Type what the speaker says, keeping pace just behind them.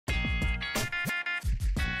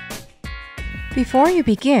Before you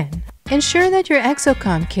begin, ensure that your EXO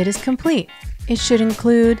COM kit is complete. It should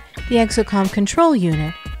include the EXO COM control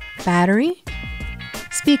unit, battery,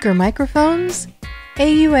 speaker microphones,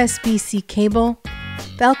 a USB-C cable,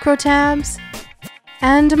 Velcro tabs,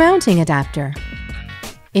 and a mounting adapter.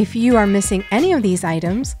 If you are missing any of these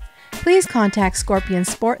items, please contact Scorpion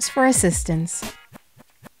Sports for assistance.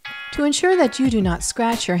 To ensure that you do not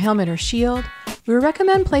scratch your helmet or shield, we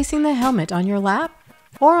recommend placing the helmet on your lap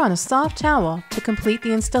or on a soft towel to complete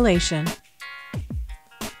the installation.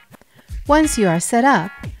 Once you are set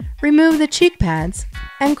up, remove the cheek pads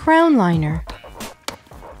and crown liner.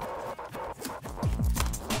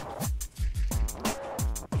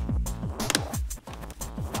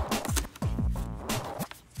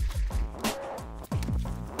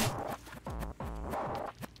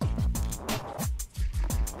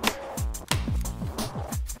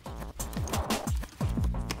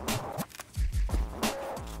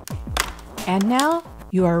 And now,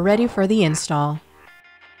 you are ready for the install.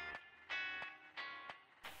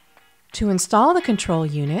 To install the control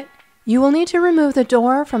unit, you will need to remove the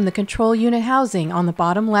door from the control unit housing on the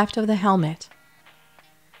bottom left of the helmet.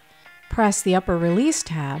 Press the upper release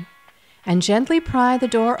tab and gently pry the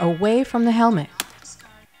door away from the helmet.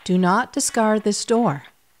 Do not discard this door.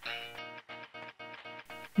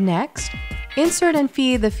 Next, insert and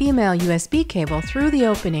feed the female USB cable through the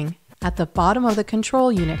opening at the bottom of the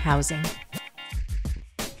control unit housing.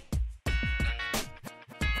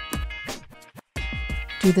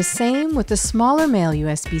 Do the same with the smaller male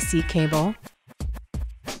USB-C cable,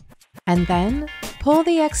 and then pull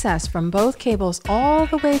the excess from both cables all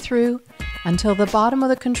the way through until the bottom of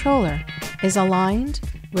the controller is aligned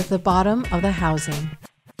with the bottom of the housing.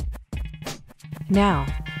 Now,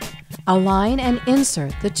 align and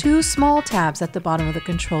insert the two small tabs at the bottom of the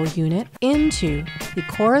control unit into the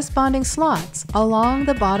corresponding slots along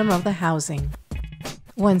the bottom of the housing.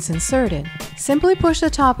 Once inserted, simply push the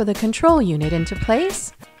top of the control unit into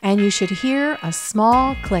place and you should hear a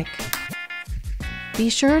small click. Be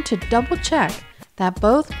sure to double check that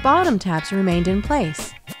both bottom tabs remained in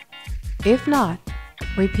place. If not,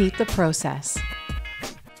 repeat the process.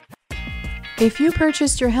 If you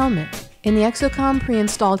purchased your helmet in the EXO COM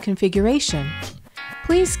pre-installed configuration,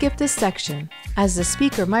 please skip this section as the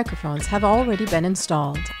speaker microphones have already been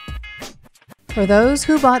installed. For those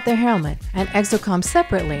who bought their helmet and EXO COM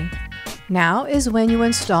separately, now is when you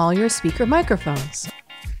install your speaker microphones.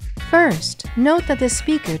 First, note that the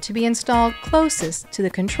speaker to be installed closest to the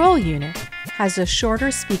control unit has a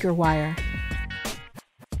shorter speaker wire.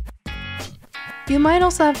 You might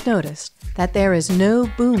also have noticed that there is no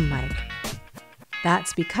boom mic.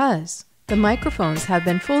 That's because the microphones have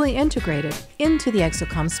been fully integrated into the EXO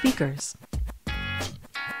COM speakers.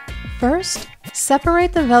 First,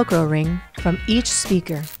 separate the Velcro ring from each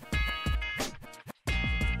speaker.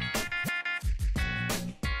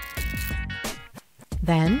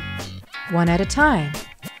 Then, one at a time,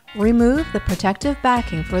 remove the protective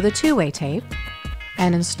backing for the two-way tape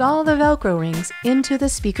and install the Velcro rings into the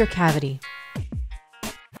speaker cavity.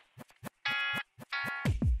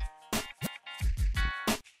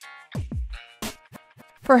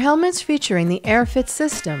 For helmets featuring the AirFit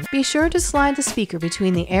system, be sure to slide the speaker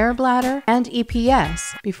between the air bladder and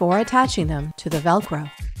EPS before attaching them to the Velcro.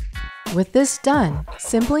 With this done,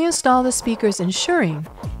 simply install the speakers, ensuring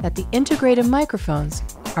that the integrated microphones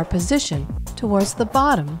are positioned towards the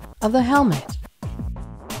bottom of the helmet.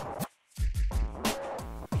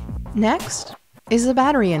 Next is the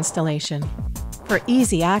battery installation. For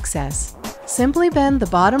easy access, simply bend the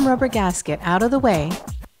bottom rubber gasket out of the way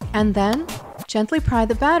and then gently pry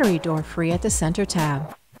the battery door free at the center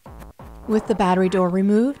tab. With the battery door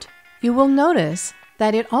removed, you will notice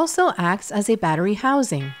that it also acts as a battery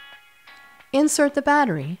housing. Insert the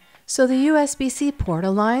battery so the USB-C port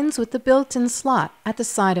aligns with the built-in slot at the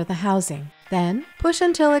side of the housing. Then push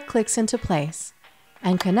until it clicks into place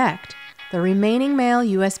and connect the remaining male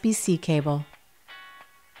USB-C cable.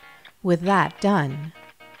 With that done,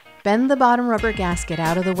 bend the bottom rubber gasket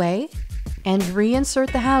out of the way and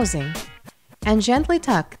reinsert the housing and gently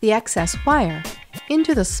tuck the excess wire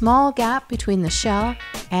into the small gap between the shell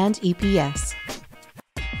and EPS.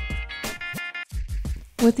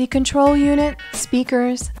 With the control unit,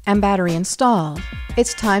 speakers, and battery installed,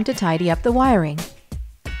 it's time to tidy up the wiring.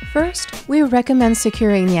 First, we recommend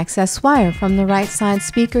securing the excess wire from the right side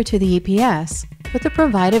speaker to the EPS with the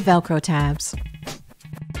provided Velcro tabs.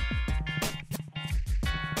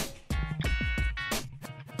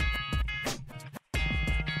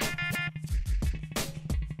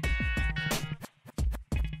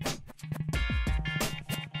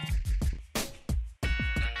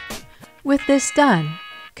 With this done,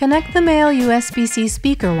 Connect the male USB-C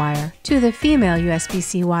speaker wire to the female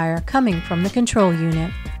USB-C wire coming from the control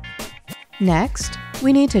unit. Next,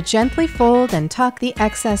 we need to gently fold and tuck the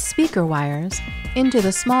excess speaker wires into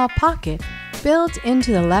the small pocket built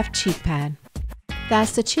into the left cheek pad.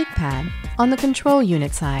 That's the cheek pad on the control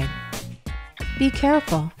unit side. Be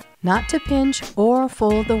careful not to pinch or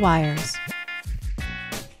fold the wires.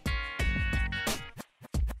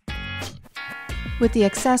 With the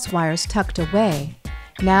excess wires tucked away,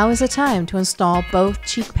 now is the time to install both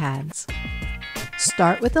cheek pads.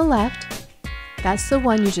 Start with the left, that's the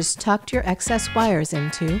one you just tucked your excess wires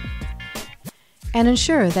into, and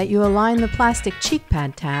ensure that you align the plastic cheek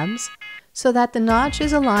pad tabs so that the notch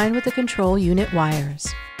is aligned with the control unit wires.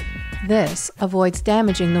 This avoids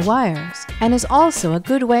damaging the wires and is also a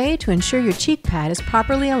good way to ensure your cheek pad is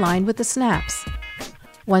properly aligned with the snaps.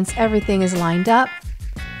 Once everything is lined up,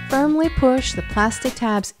 firmly push the plastic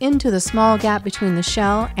tabs into the small gap between the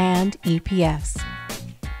shell and EPS.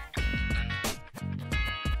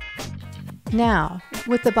 Now,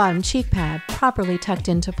 with the bottom cheek pad properly tucked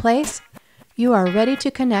into place, you are ready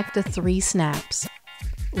to connect the 3 snaps.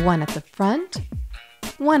 One at the front,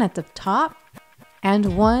 one at the top,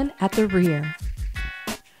 and one at the rear.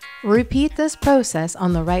 Repeat this process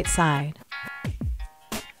on the right side.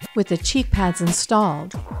 With the cheek pads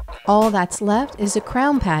installed, all that's left is the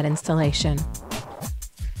crown pad installation.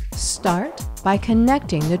 Start by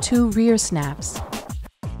connecting the 2 rear snaps.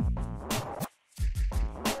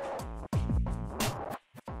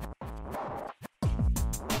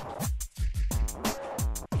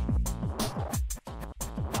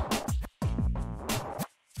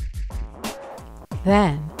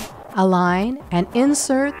 Then, align and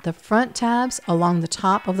insert the front tabs along the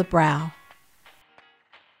top of the brow.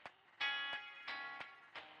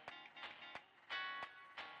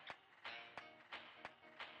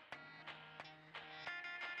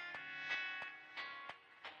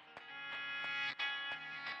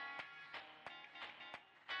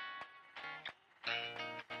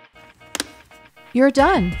 You're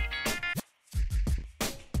done!